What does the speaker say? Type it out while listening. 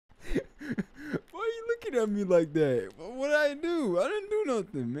looking at me like that? What did I do? I didn't do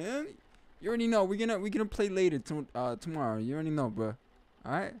nothing, man. You already know. We're gonna play later tomorrow. You already know, bro.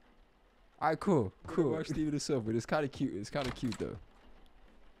 All right. All right. Cool. Cool. Watch Steven the Sofa. It's kind of cute. It's kind of cute though.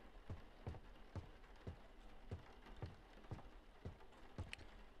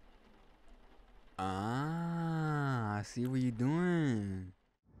 Ah, I see what you're doing.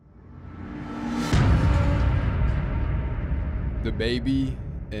 The baby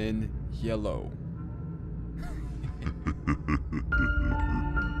in yellow.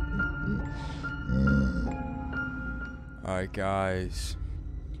 Alright guys,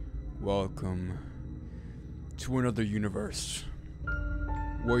 welcome to another universe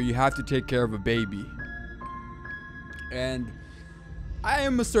where you have to take care of a baby. And I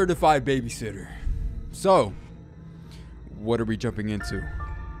am a certified babysitter. So, what are we jumping into?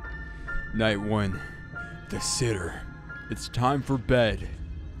 Night 1, the sitter. It's time for bed.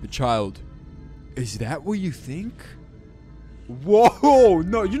 The child. Is that what you think? Whoa,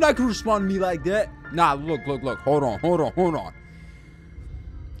 no, you're not gonna respond to me like that. Nah, look. Hold on.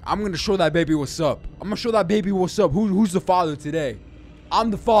 I'm gonna show that baby what's up. Who's the father today?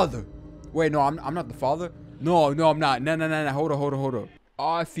 I'm the father. Wait, no, I'm not the father. No, I'm not. No. Hold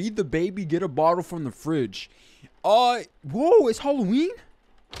up. Feed the baby, get a bottle from the fridge. Whoa, it's Halloween?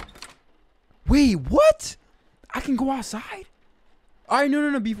 Wait, what? I can go outside? Alright,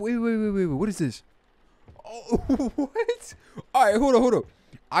 no. Wait. What is this? Oh, what? Alright, hold up.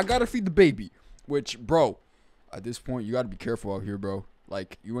 I gotta feed the baby. Which, bro, at this point, you gotta be careful out here, bro.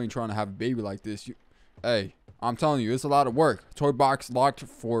 Like, you ain't trying to have a baby like this. Hey, I'm telling you, it's a lot of work. Toy box locked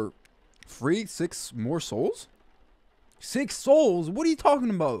for free. 6 more souls? 6 souls? What are you talking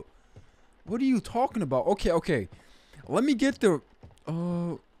about? Okay. Let me get the...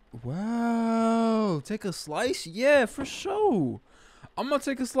 Wow. Take a slice? Yeah, for sure. I'm gonna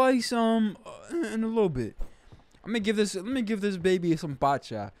take a slice in a little bit. Let me give this baby some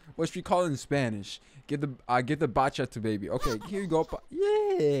bacha. What should we call it in Spanish? Get the bacha to baby. Okay, here you go.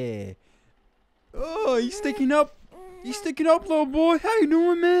 Yeah. Oh, he's sticking up. Little boy. How you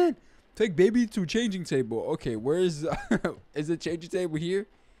doing, man? Take baby to changing table. Okay, where is is the changing table here?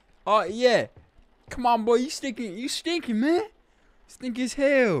 Oh yeah. Come on, boy. You stinking, man. Stink as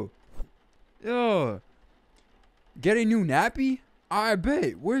hell. Yo. Get a new nappy? I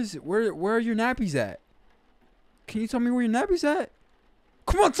bet. Where are your nappies at? Can you tell me where your nappies at?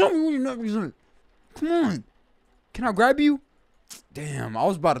 Come on, tell me where your nappies at. Come on. Can I grab you? Damn, I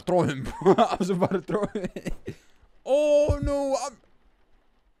was about to throw him, bro. Oh no,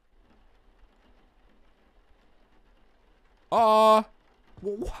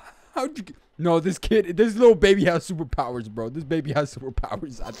 how'd you get... No, this little baby has superpowers, bro. This baby has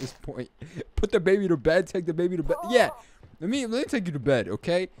superpowers at this point. Put the baby to bed. Take the baby to bed. Yeah. Let me take you to bed,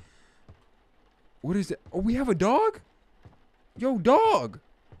 okay? What is it? Oh, we have a dog? Yo, dog.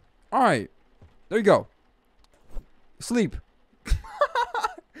 All right. There you go. Sleep.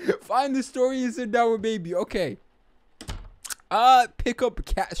 Find the story and sit down with baby. Okay. Pick up a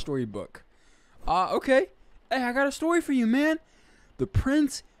cat storybook. Okay. Hey, I got a story for you, man. The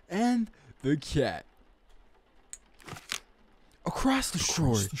Prince and the Cat. Across the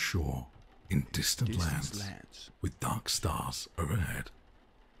shore, in distant lands, with dark stars overhead,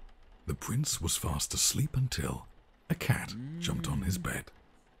 the prince was fast asleep until a cat jumped on his bed.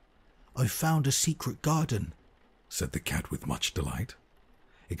 I found a secret garden, said the cat with much delight.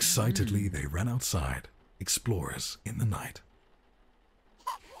 Excitedly they ran outside, explorers in the night.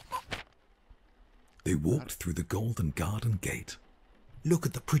 They walked through the golden garden gate. Look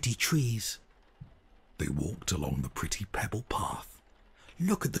at the pretty trees. They walked along the pretty pebble path.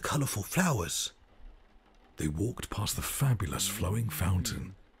 Look at the colourful flowers. They walked past the fabulous flowing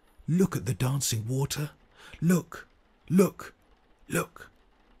fountain. Look at the dancing water. Look.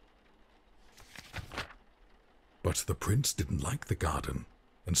 But the prince didn't like the garden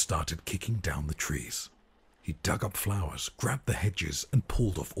and started kicking down the trees. He dug up flowers, grabbed the hedges, and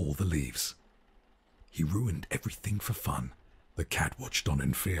pulled off all the leaves. He ruined everything for fun. The cat watched on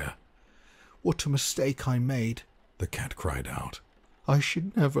in fear. What a mistake I made, the cat cried out. I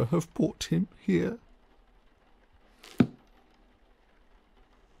should never have brought him here.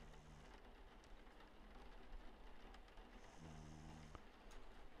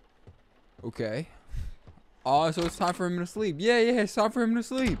 Okay. So it's time for him to sleep. Yeah, it's time for him to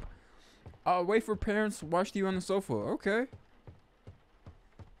sleep. Wait for parents to watch TV on the sofa. Okay.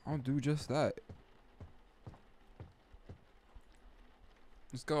 I'll do just that.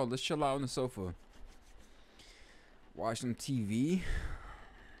 Let's go. Let's chill out on the sofa. Watch some TV.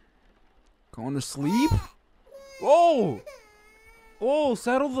 Going to sleep. Oh,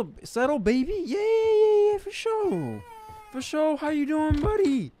 settle baby. Yeah. for sure. For sure. How you doing,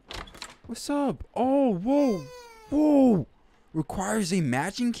 buddy? What's up? Oh, whoa. Whoa. Requires a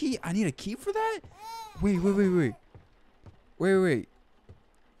matching key? I need a key for that? Wait. Wait.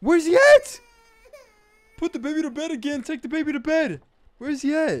 Where's he at? Put the baby to bed again. Take the baby to bed. Where's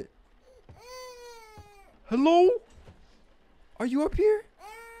he at? Hello? Are you up here?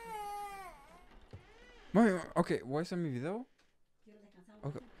 Okay, voy a hacer mi video.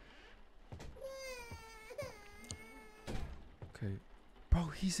 Okay. Okay. Bro,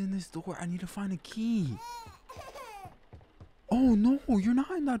 he's in this door. I need to find a key. Oh, no. You're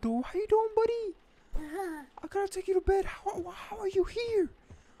not in that door. How you doing, buddy? I gotta take you to bed. How are you here?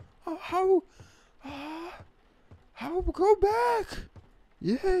 How go back?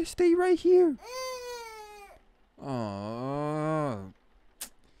 Yeah, stay right here. Oh,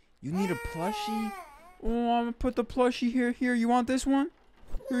 you need a plushie? Oh, I'm gonna put the plushie here. Here, you want this one?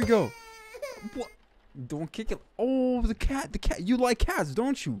 Here we go. What? Don't kick it. Oh, the cat. You like cats,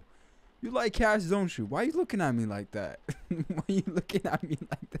 don't you? You like cats, don't you? Why are you looking at me like that? Why are you looking at me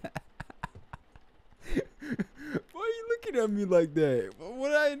like that? Why are you looking at me like that? What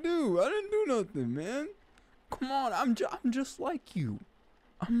did I do? I didn't do nothing, man. Come on, I'm just like you.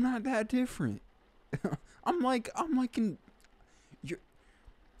 I'm not that different.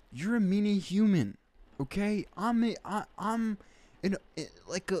 You're a mini human, okay? I'm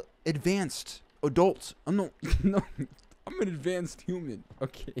like a advanced adult. No, I'm an advanced human,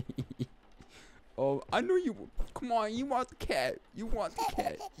 okay? Oh, I know you. Come on, you want the cat? You want the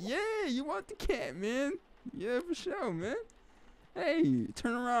cat? Yeah, you want the cat, man. Yeah, for sure, man. Hey,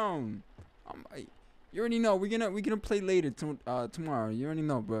 turn around. You already know. We're gonna play later tomorrow. You already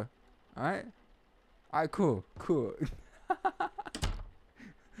know, bro. All right. All right, cool.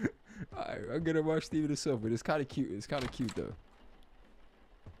 Alright, I'm gonna watch Steven the Sofa. It's kind of cute, though.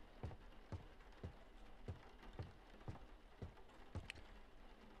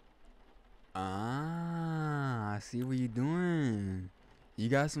 Ah, I see what you're doing. You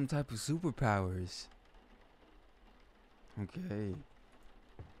got some type of superpowers. Okay.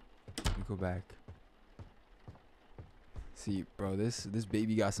 Let me go back. See, bro, this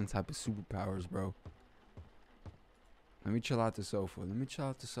baby got some type of superpowers, bro. Let me chill out the sofa.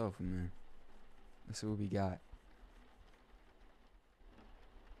 Man. Let's see what we got.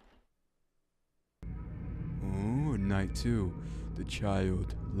 Oh, night 2. The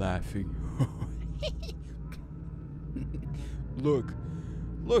child laughing. Look,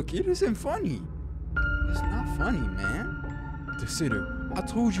 it isn't funny. It's not funny, man. The sitter, I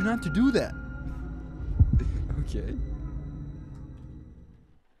told you not to do that. Okay.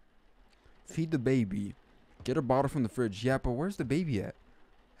 Feed the baby. Get a bottle from the fridge. Yeah, but where's the baby at?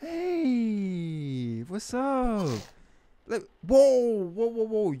 Hey, what's up?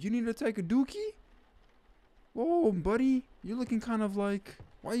 Whoa. You need to take a dookie? Whoa, buddy. You're looking kind of like...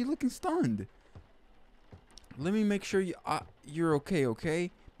 Why are you looking stunned? Let me make sure you're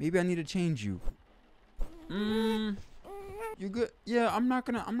okay? Maybe I need to change you. You good? Yeah, I'm not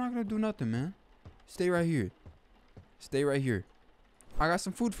gonna do nothing, man. Stay right here. I got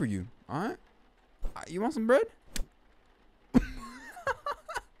some food for you. All right? You want some bread?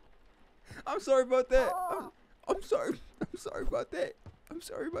 I'm sorry about that. I'm sorry about that.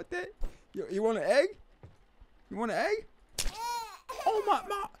 You want an egg? Oh,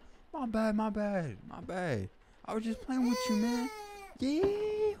 my bad. I was just playing with you, man.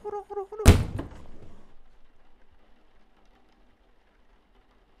 Yeah, hold on.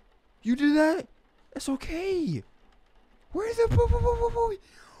 You did that? It's okay. Where's the boy?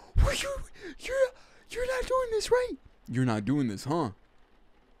 You're not doing this, right? You're not doing this, huh?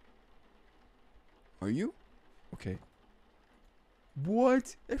 Are you? Okay.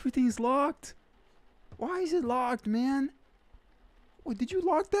 What? Everything's locked. Why is it locked, man? What, did you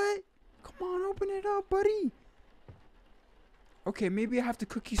lock that? Come on, open it up, buddy. Okay, maybe I have to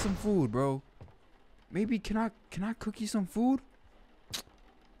cook you some food, bro. Maybe can I cook you some food?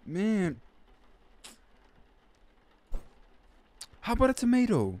 Man. How about a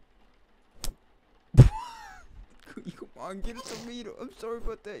tomato? Come on, get a tomato. I'm sorry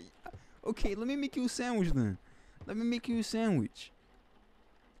about that. Okay, let me make you a sandwich then. Let me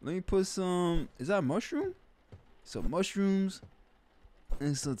put some... Is that mushroom? Some mushrooms.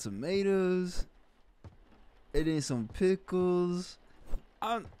 And some tomatoes. And then some pickles.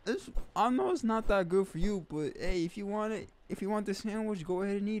 I know it's not that good for you, but hey, if you want the sandwich, go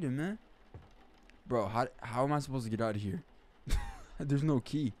ahead and eat it, man. Bro, how am I supposed to get out of here? There's no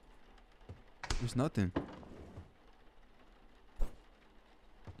key. There's nothing.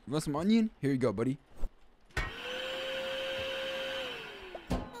 You want some onion? Here you go, buddy.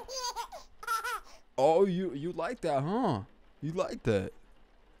 Oh, you like that, huh? You like that?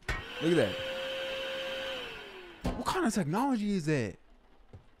 Look at that. What kind of technology is that?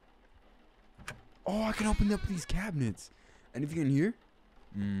 Oh, I can open up these cabinets. Anything in here?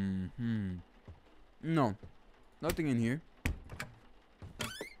 No, nothing in here.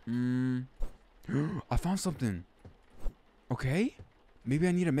 I found something. Okay, maybe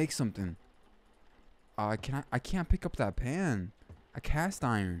I need to make something. I can't pick up that pan. A cast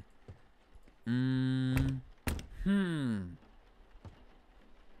iron.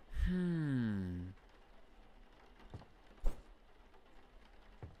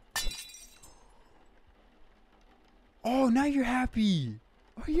 Oh, now you're happy.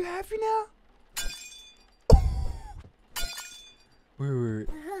 Are you happy now? Wait.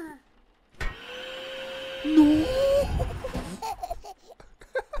 No.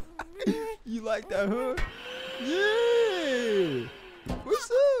 You like that, huh? Yeah.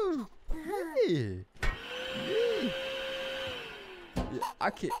 What's up? Yeah. I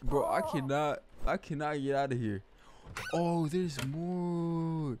can't, bro. I cannot get out of here. Oh, there's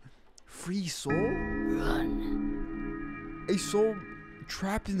more. Free soul? Run. A soul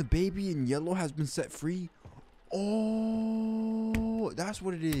trapped in the baby in yellow has been set free. Oh, that's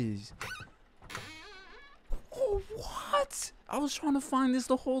what it is. Oh, what? I was trying to find this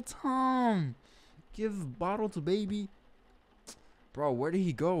the whole time. Give bottle to baby. Bro, where did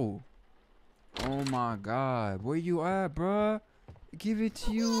he go? Oh my god. Where you at, bruh? Give it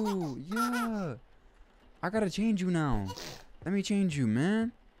to you. Yeah. I gotta change you now. Let me change you,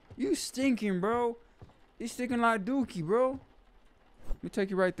 man. You stinking, bro. You stinking like Dookie, bro. Let me take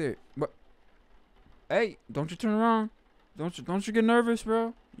you right there. But hey, don't you turn around. Don't you get nervous,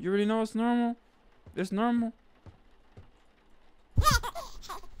 bro. You already know it's normal. It's normal.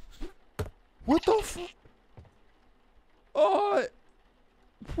 What the fuck?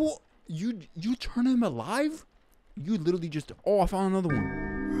 What? You turn him alive? You literally just... Oh, I found another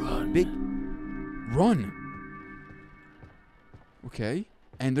one. Run. Big... Run. Okay.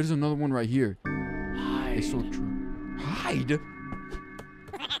 And there's another one right here. Hide. It's so true. Hide?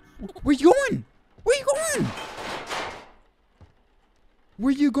 Where you going? Where you going?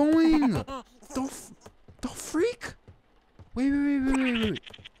 Where you going? The freak? Wait.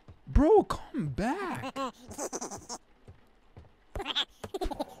 Bro, come back.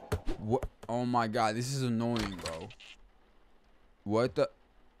 What? Oh my god, this is annoying, bro. What the?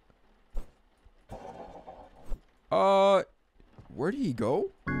 Where did he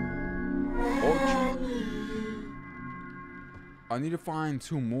go? Oh, I need to find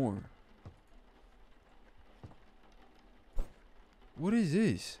 2 more. What is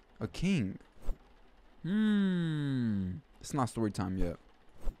this? A king. It's not story time yet.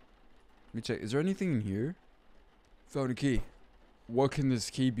 Let me check. Is there anything in here? Found a key. What can this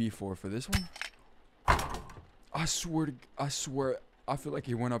key be for? For this one? I swear. I feel like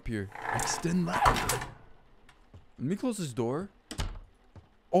he went up here. Extend ladder. Let me close this door.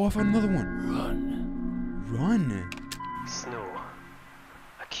 Oh, I found another one. Run. Snow.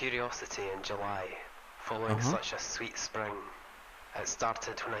 A curiosity in July, following such a sweet spring. It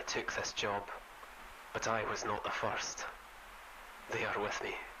started when I took this job, but I was not the first. They are with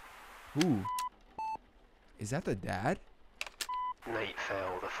me. Who? Is that the dad? Night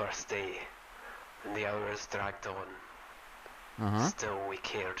fell the first day, and the hours dragged on. Still we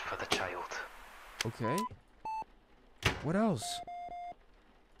cared for the child. Okay. What else?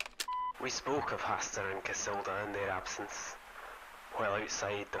 We spoke of Hastur and Casilda in their absence, while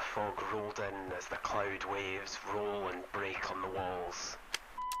outside the fog rolled in as the cloud waves roll and break on the walls.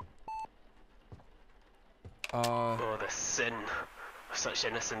 Oh, the sin of such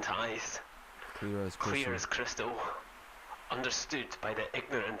innocent eyes. Clear as crystal. Understood by the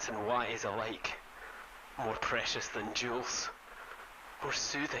ignorant and wise alike. More precious than jewels. More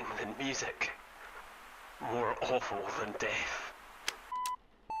soothing than music. More awful than death.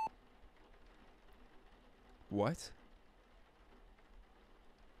 What?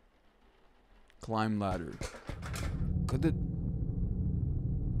 Climb ladder. Could it...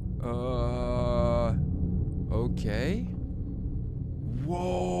 Okay.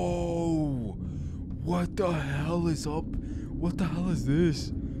 Whoa! What the hell is up? What the hell is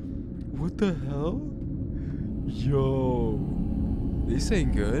this? What the hell? Yo. This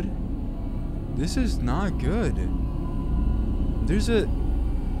ain't good. This is not good. There's a...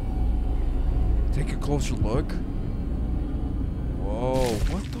 Take a closer look. Whoa,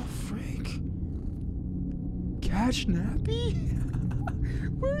 what the frick? Catch Nappy?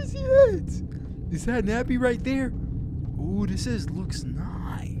 Where is he at? Is that Nappy right there? Ooh, looks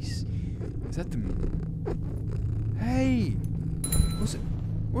nice. Is that the... Hey!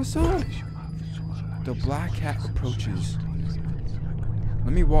 What's up? The black cat approaches.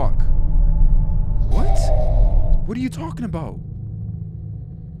 Let me walk. What? What are you talking about?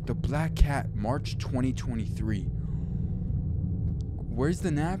 The Black Cat, March 2023. Where's the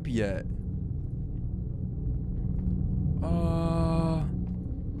nappy at?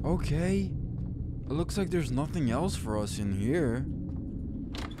 Okay. It looks like there's nothing else for us in here.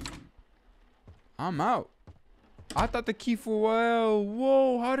 I'm out. I thought the key for, well,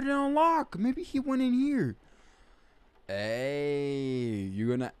 whoa, how did it unlock? Maybe he went in here. Hey,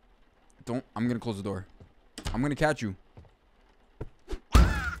 you're gonna, I'm gonna close the door. I'm gonna catch you.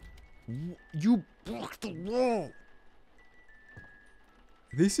 You blocked the wall.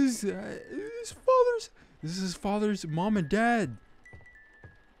 This is his father's mom and dad.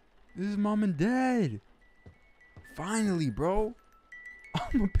 This is mom and dad. Finally, bro.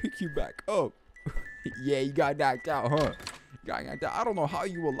 I'm gonna pick you back up. Yeah, you got knocked out, huh? You got knocked out. I don't know how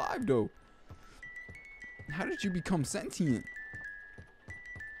you were alive though. How did you become sentient?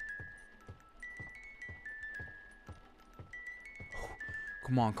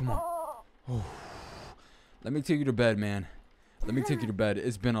 Come on, come on. Oh. Let me take you to bed, man. Let me take you to bed.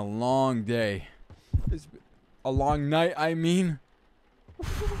 It's been a long day. It's been a long night, I mean.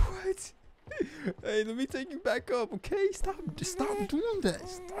 What? Hey, let me take you back up, okay? Just stop doing that.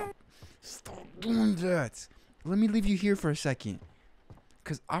 Stop doing that. Let me leave you here for a second.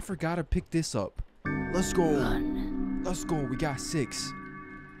 Because I forgot to pick this up. Let's go. Let's go. We got 6.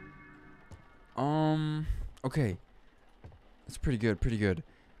 Okay. That's pretty good, pretty good.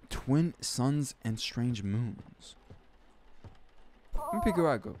 Twin suns and strange moons. Let me pick you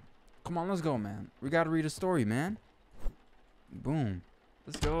back up. Come on, let's go, man. We gotta read a story, man. Boom.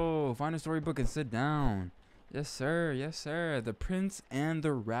 Let's go. Find a storybook and sit down. Yes, sir. Yes, sir. The Prince and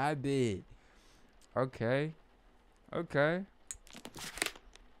the Rabbit. Okay. Okay.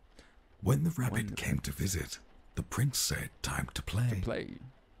 When the rabbit came to visit, the prince said time to play.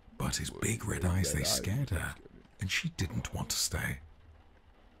 But his big red eyes, they scared her, and she didn't want to stay.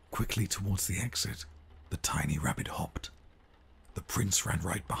 Quickly towards the exit, the tiny rabbit hopped. The prince ran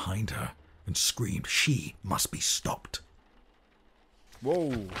right behind her and screamed she must be stopped.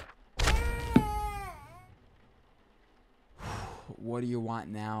 Whoa. What do you want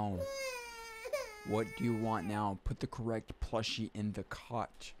now? What do you want now? Put the correct plushie in the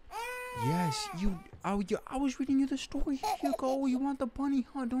cot. Yes, I was reading you the story. Here you go. You want the bunny,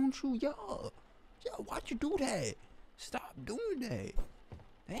 huh? Don't you? Yeah. Yeah, why'd you do that? Stop doing that.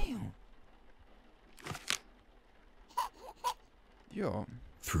 Damn. Yo.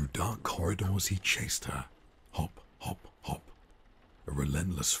 Through dark corridors he chased her. Hop, hop, hop. A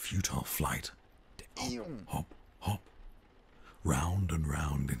relentless, futile flight. Damn. Hop, hop. Round and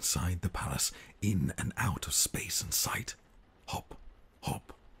round inside the palace, in and out of space and sight. Hop,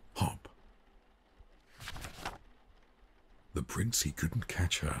 hop, hop. The prince, he couldn't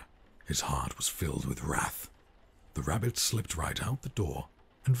catch her. His heart was filled with wrath. The rabbit slipped right out the door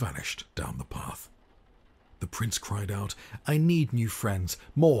and vanished down the path. The prince cried out, "I need new friends.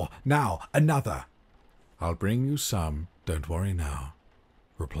 More, now, another." "I'll bring you some, don't worry now,"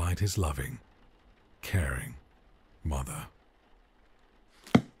 replied his loving, caring mother.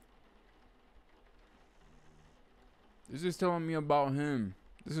 This is telling me about him.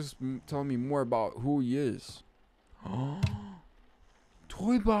 This is telling me more about who he is.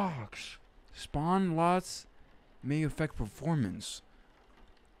 Toy box. Spawn lots may affect performance.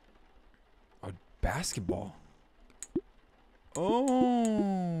 A basketball.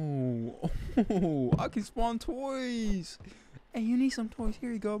 Oh, I can spawn toys. Hey, you need some toys?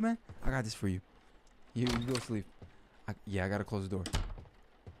 Here you go, man. I got this for you. You go sleep. Yeah, I gotta close the door.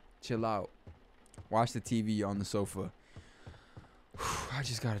 Chill out. Watch the TV on the sofa. I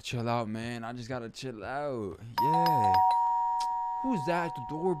just gotta chill out, man. I just gotta chill out. Yeah. Who's that at the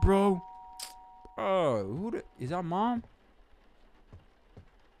door, bro? Is that mom?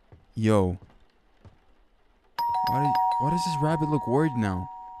 Yo. Why does this rabbit look worried now?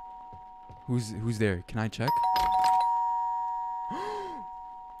 Who's there? Can I check?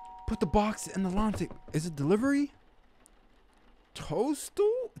 Put the box in the lawn. Is it delivery?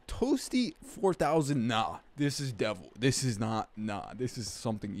 Toasty 4000. Nah, this is devil. This is not. Nah, this is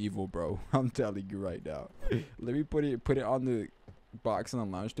something evil, bro. I'm telling you right now. Let me put it on the box on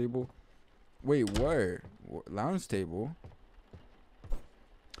the lounge table. Wait, where? Lounge table?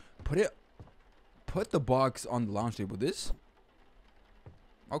 Put the box on the lounge table. This?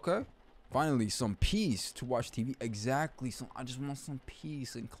 Okay. Finally, some peace to watch TV. Exactly. I just want some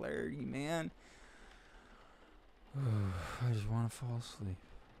peace and clarity, man. I just want to fall asleep.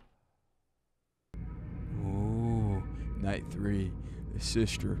 Ooh, night 3. The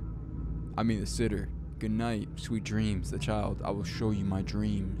sitter. Good night, sweet dreams. The child, I will show you my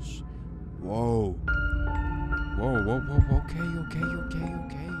dreams. Whoa. Whoa, whoa, whoa. Okay.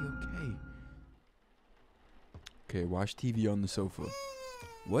 Okay, watch TV on the sofa.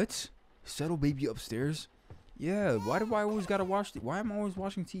 What? Settle baby upstairs? Yeah, why do I always gotta watch? Why am I always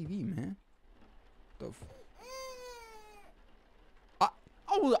watching TV, man?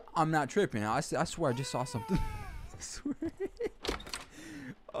 I'm not tripping. I swear I just saw something. I swear.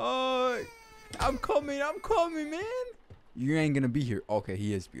 I'm coming, man. You ain't gonna be here. Okay,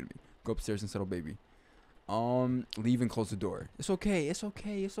 he is beating me. Go upstairs and settle baby. Leave and close the door. It's okay.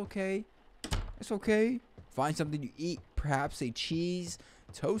 Find something to eat. Perhaps a cheese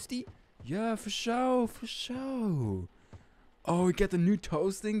toasty. Yeah, for sure. Oh, we got the new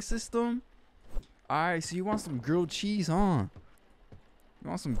toasting system. Alright, so you want some grilled cheese, huh? You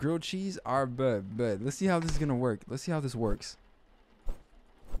want some grilled cheese? Alright, bet. Let's see how this is gonna work. Let's see how this works.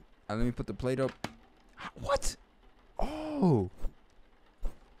 Let me put the plate up. What? Oh.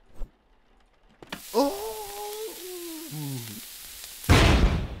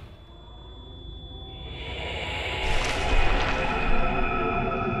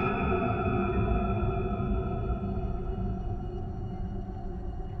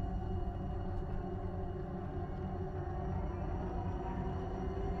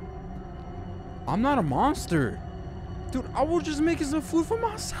 I'm not a monster. Dude, I was just making some food for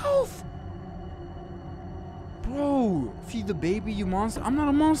myself. Bro, feed the baby, you monster. I'm not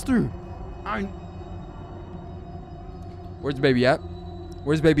a monster. Where's the baby at?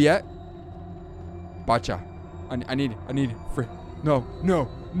 Bacha. I need No.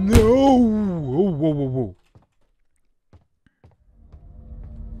 Whoa.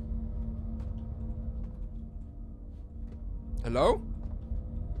 Hello?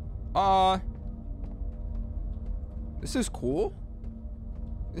 This is cool.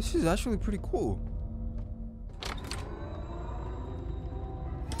 This is actually pretty cool.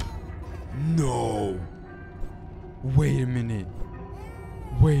 No. Wait a minute.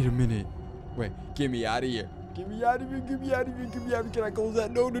 Wait, get me out of here. Can I close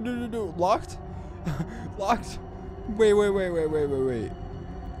that? No. Locked? Locked? Wait.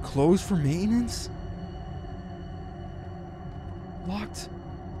 Closed for maintenance? Locked?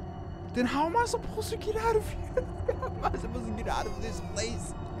 Then how am I supposed to get out of here? How am I supposed to get out of this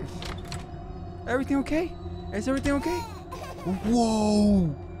place? Everything okay? Is everything okay?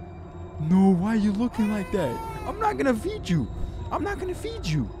 Whoa! No, why are you looking like that? I'm not gonna feed you.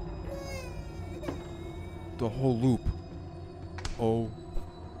 The whole loop. Oh.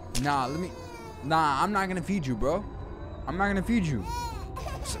 Nah, I'm not gonna feed you, bro. I'm not gonna feed you.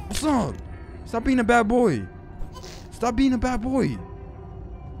 What's up? Stop being a bad boy. Stop being a bad boy.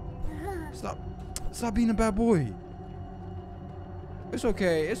 Stop being a bad boy. It's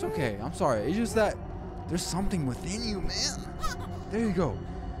okay. I'm sorry. It's just that there's something within you, man. There you go.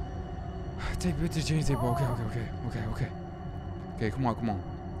 Take the change table. Okay. Okay, come on.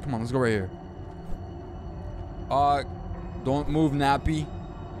 Let's go right here. Don't move, Nappy.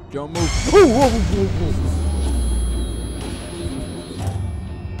 Don't move. Whoa.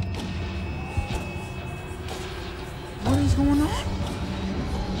 What is going on?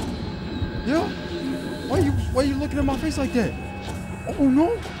 Yo, why are you looking at my face like that? Oh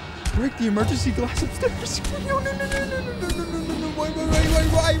no! Break the emergency glass upstairs. No. Wait.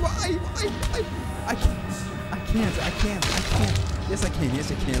 I can't. Yes, I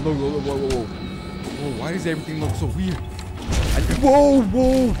can. Look. Whoa. Why does everything look so weird?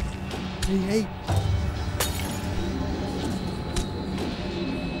 Whoa. Hey.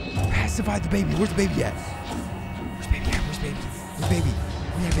 Pacify the baby. Where's the baby at? Where's baby?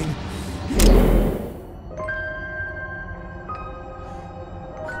 Yeah, baby.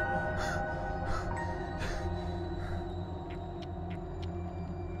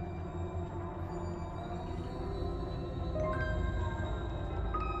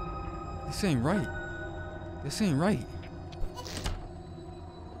 This ain't right.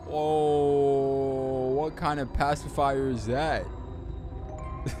 Oh, what kind of pacifier is that?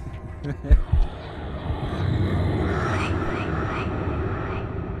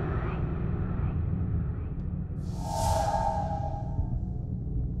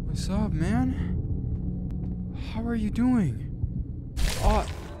 What's up, man? How are you doing?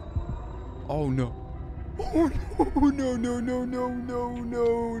 Oh no. Oh no.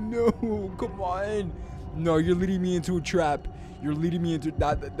 Come on. No, you're leading me into a trap. You're leading me into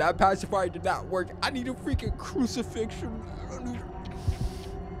that pacifier did not work. I need a freaking crucifixion.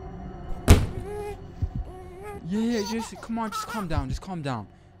 Yeah, just come on, just calm down.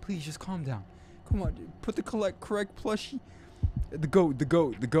 Please, just calm down. Come on, put the correct plushie. The goat.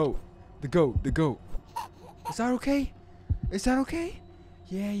 Is that okay? Is that okay?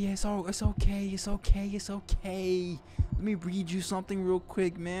 Yeah, it's okay. It's okay. Let me read you something real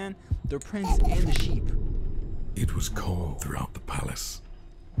quick, man. The prince and the sheep. It was cold throughout the palace.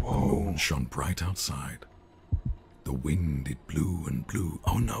 The moon shone bright outside. The wind, it blew and blew.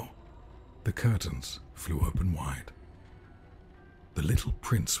 Oh no! The curtains flew open wide. The little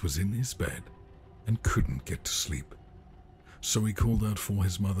prince was in his bed and couldn't get to sleep. So he called out for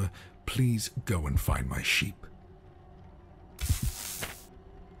his mother, "Please go and find my sheep."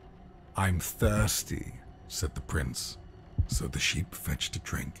 "I'm thirsty," said the prince. So the sheep fetched a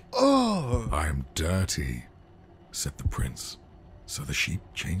drink. Oh! "I'm dirty," said the prince. So the sheep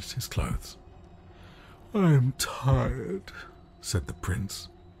changed his clothes. "I'm tired," said the prince.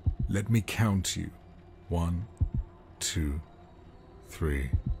 "Let me count you. 1, 2,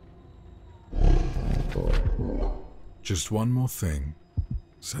 3. "Just one more thing,"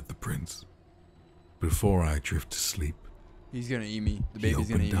 said the prince. "Before I drift to sleep." He's gonna eat me. The He baby's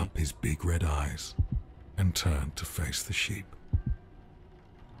gonna eat opened me. up his big red eyes and turned to face the sheep.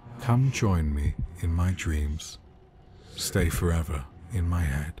 "Come join me in my dreams. Stay forever in my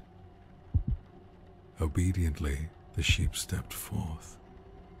head." Obediently, the sheep stepped forth,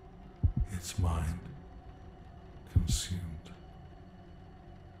 its mind consumed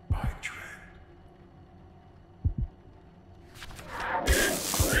by dread.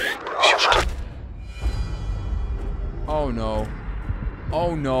 Oh no.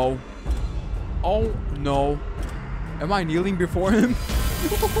 Oh no. Oh no. Am I kneeling before him?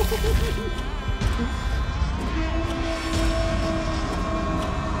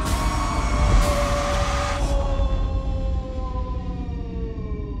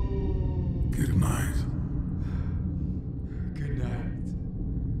 Good night. Good night.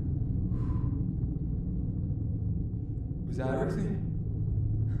 Was that everything?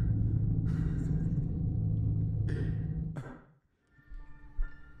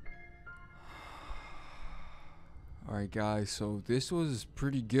 Alright guys, so this was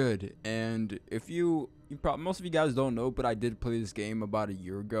pretty good, and if most of you guys don't know, but I did play this game about a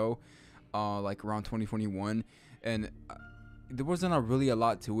year ago, like around 2021, and there wasn't really a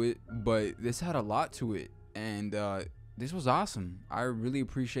lot to it, but this had a lot to it, and this was awesome. I really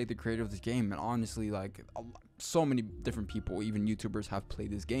appreciate the creator of this game, and honestly, like so many different people, even YouTubers, have played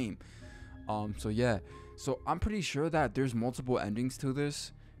this game. So yeah, so I'm pretty sure that there's multiple endings to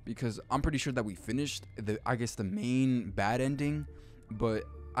this, because I'm pretty sure that we finished the main bad ending, but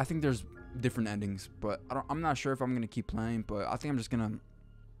I think there's different endings, but I'm not sure if I'm gonna keep playing, but I think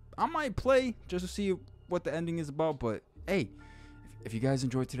I might play just to see what the ending is about. But hey, if you guys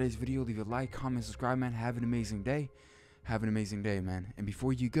enjoyed today's video, leave a like, comment, subscribe, man. Have an amazing day, man. And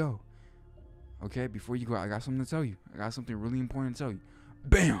before you go, I got something to tell you. I got something really important to tell you.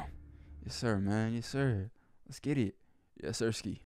 Bam! Yes sir, man. Yes sir. Let's get it. Yes sir, ski.